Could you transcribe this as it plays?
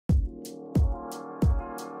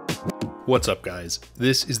What's up guys,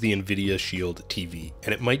 this is the Nvidia Shield TV,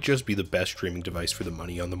 and it might just be the best streaming device for the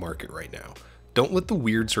money on the market right now. Don't let the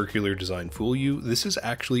weird circular design fool you, this is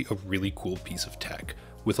actually a really cool piece of tech,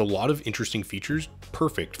 with a lot of interesting features,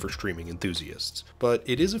 perfect for streaming enthusiasts. But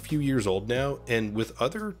it is a few years old now, and with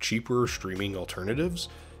other cheaper streaming alternatives,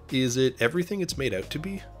 is it everything it's made out to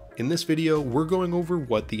be? In this video, we're going over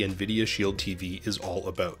what the Nvidia Shield TV is all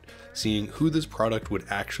about, seeing who this product would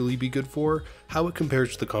actually be good for, how it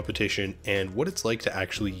compares to the competition, and what it's like to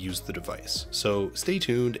actually use the device. So stay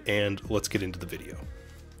tuned and let's get into the video.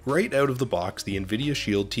 Right out of the box, the Nvidia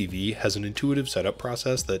Shield TV has an intuitive setup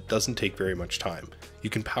process that doesn't take very much time. You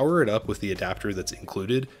can power it up with the adapter that's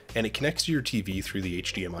included, and it connects to your TV through the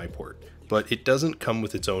HDMI port, but it doesn't come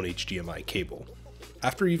with its own HDMI cable.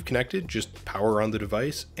 After you've connected, just power on the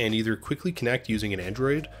device and either quickly connect using an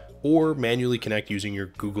Android or manually connect using your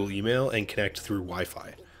Google email and connect through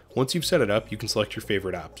Wi-Fi. Once you've set it up, you can select your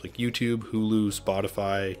favorite apps like YouTube, Hulu,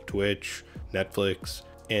 Spotify, Twitch, Netflix,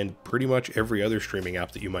 and pretty much every other streaming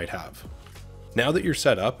app that you might have. Now that you're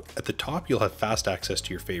set up, at the top you'll have fast access to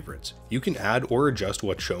your favorites. You can add or adjust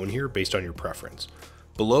what's shown here based on your preference.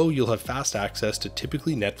 Below, you'll have fast access to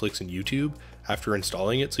typically Netflix and YouTube after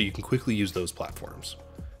installing it, so you can quickly use those platforms.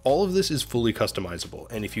 All of this is fully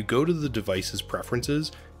customizable, and if you go to the device's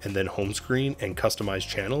preferences and then home screen and customize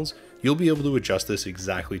channels, you'll be able to adjust this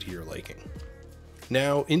exactly to your liking.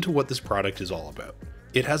 Now into what this product is all about.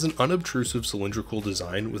 It has an unobtrusive cylindrical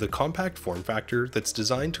design with a compact form factor that's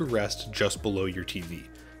designed to rest just below your TV,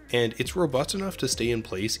 and it's robust enough to stay in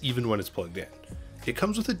place even when it's plugged in. It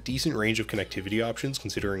comes with a decent range of connectivity options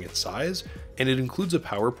considering its size, and it includes a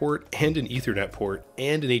power port and an Ethernet port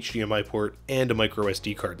and an HDMI port and a micro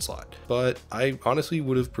SD card slot, but I honestly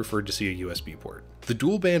would have preferred to see a USB port. The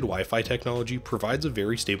dual band Wi-Fi technology provides a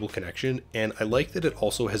very stable connection, and I like that it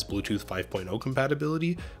also has Bluetooth 5.0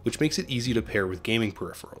 compatibility, which makes it easy to pair with gaming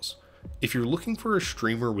peripherals. If you're looking for a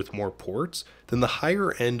streamer with more ports, then the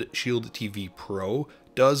higher end Shield TV Pro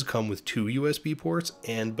does come with 2 USB ports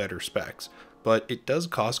and better specs, but it does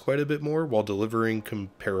cost quite a bit more while delivering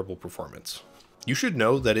comparable performance. You should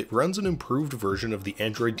know that it runs an improved version of the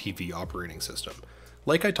Android TV operating system.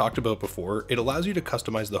 Like I talked about before, it allows you to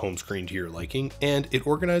customize the home screen to your liking, and it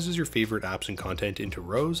organizes your favorite apps and content into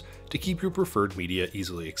rows to keep your preferred media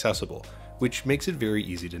easily accessible, which makes it very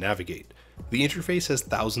easy to navigate. The interface has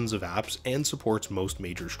thousands of apps and supports most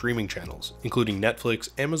major streaming channels, including Netflix,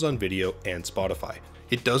 Amazon Video, and Spotify.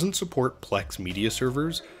 It doesn't support Plex media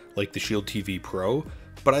servers like the Shield TV Pro,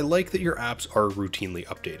 but I like that your apps are routinely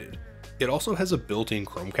updated. It also has a built-in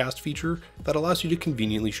Chromecast feature that allows you to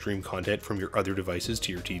conveniently stream content from your other devices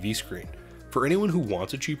to your TV screen. For anyone who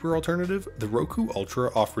wants a cheaper alternative, the Roku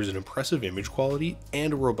Ultra offers an impressive image quality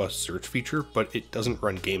and a robust search feature, but it doesn't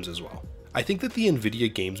run games as well. I think that the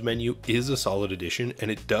Nvidia Games menu is a solid addition,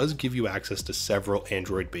 and it does give you access to several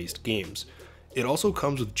Android-based games. It also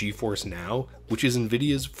comes with GeForce Now, which is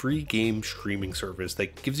Nvidia's free game streaming service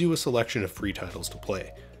that gives you a selection of free titles to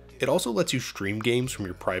play. It also lets you stream games from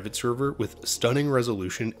your private server with stunning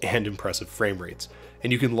resolution and impressive frame rates,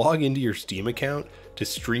 and you can log into your Steam account to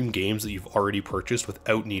stream games that you've already purchased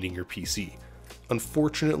without needing your PC.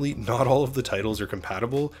 Unfortunately, not all of the titles are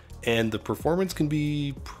compatible, and the performance can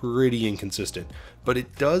be pretty inconsistent, but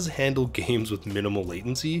it does handle games with minimal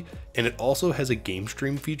latency, and it also has a game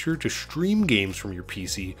stream feature to stream games from your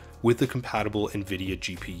PC with the compatible Nvidia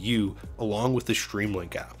GPU along with the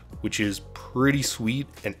Streamlink app, which is pretty sweet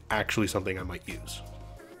and actually something I might use.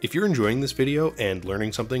 If you're enjoying this video and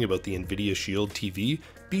learning something about the Nvidia Shield TV,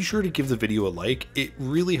 be sure to give the video a like, it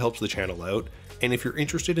really helps the channel out, and if you're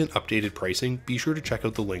interested in updated pricing, be sure to check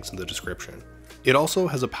out the links in the description. It also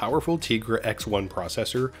has a powerful Tegra X1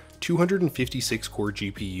 processor, 256 core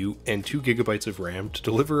GPU, and 2 GB of RAM to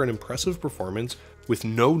deliver an impressive performance with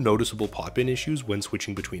no noticeable pop-in issues when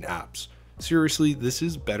switching between apps. Seriously, this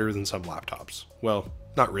is better than some laptops. Well,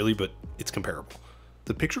 not really, but it's comparable.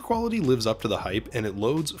 The picture quality lives up to the hype, and it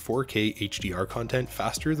loads 4K HDR content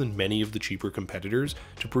faster than many of the cheaper competitors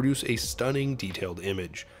to produce a stunning detailed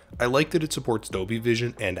image. I like that it supports Dolby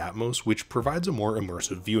Vision and Atmos, which provides a more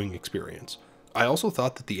immersive viewing experience. I also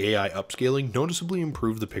thought that the AI upscaling noticeably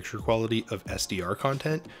improved the picture quality of SDR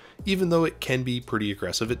content. Even though it can be pretty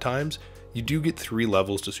aggressive at times, you do get 3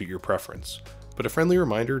 levels to suit your preference. But a friendly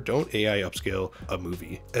reminder, don't AI upscale a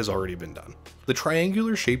movie, as already been done. The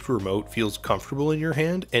triangular shaped remote feels comfortable in your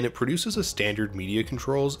hand, and it produces a standard media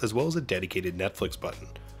controls as well as a dedicated Netflix button.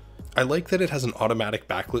 I like that it has an automatic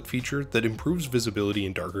backlit feature that improves visibility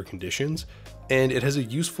in darker conditions, and it has a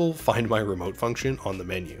useful Find My Remote function on the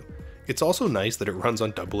menu. It's also nice that it runs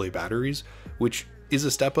on AA batteries, which is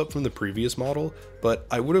a step up from the previous model, but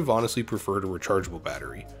I would have honestly preferred a rechargeable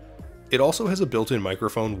battery. It also has a built-in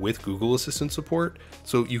microphone with Google Assistant support,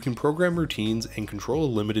 so you can program routines and control a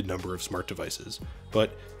limited number of smart devices,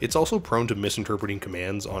 but it's also prone to misinterpreting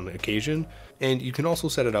commands on occasion, and you can also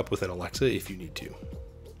set it up with an Alexa if you need to.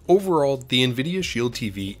 Overall, the Nvidia Shield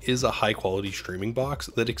TV is a high-quality streaming box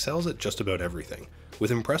that excels at just about everything.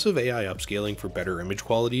 With impressive AI upscaling for better image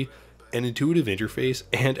quality, an intuitive interface,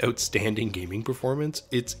 and outstanding gaming performance,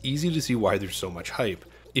 it's easy to see why there's so much hype.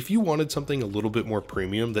 If you wanted something a little bit more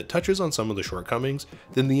premium that touches on some of the shortcomings,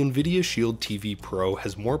 then the Nvidia Shield TV Pro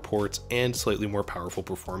has more ports and slightly more powerful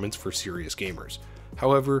performance for serious gamers.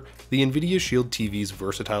 However, the Nvidia Shield TV's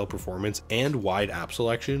versatile performance and wide app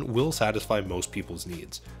selection will satisfy most people's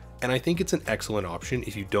needs, and I think it's an excellent option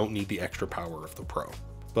if you don't need the extra power of the Pro.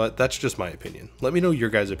 But that's just my opinion. Let me know your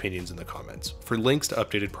guys' opinions in the comments. For links to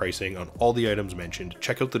updated pricing on all the items mentioned,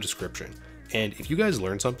 check out the description. And if you guys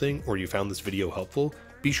learned something or you found this video helpful,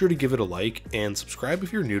 be sure to give it a like and subscribe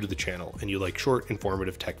if you're new to the channel and you like short,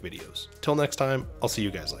 informative tech videos. Till next time, I'll see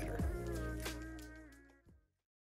you guys later.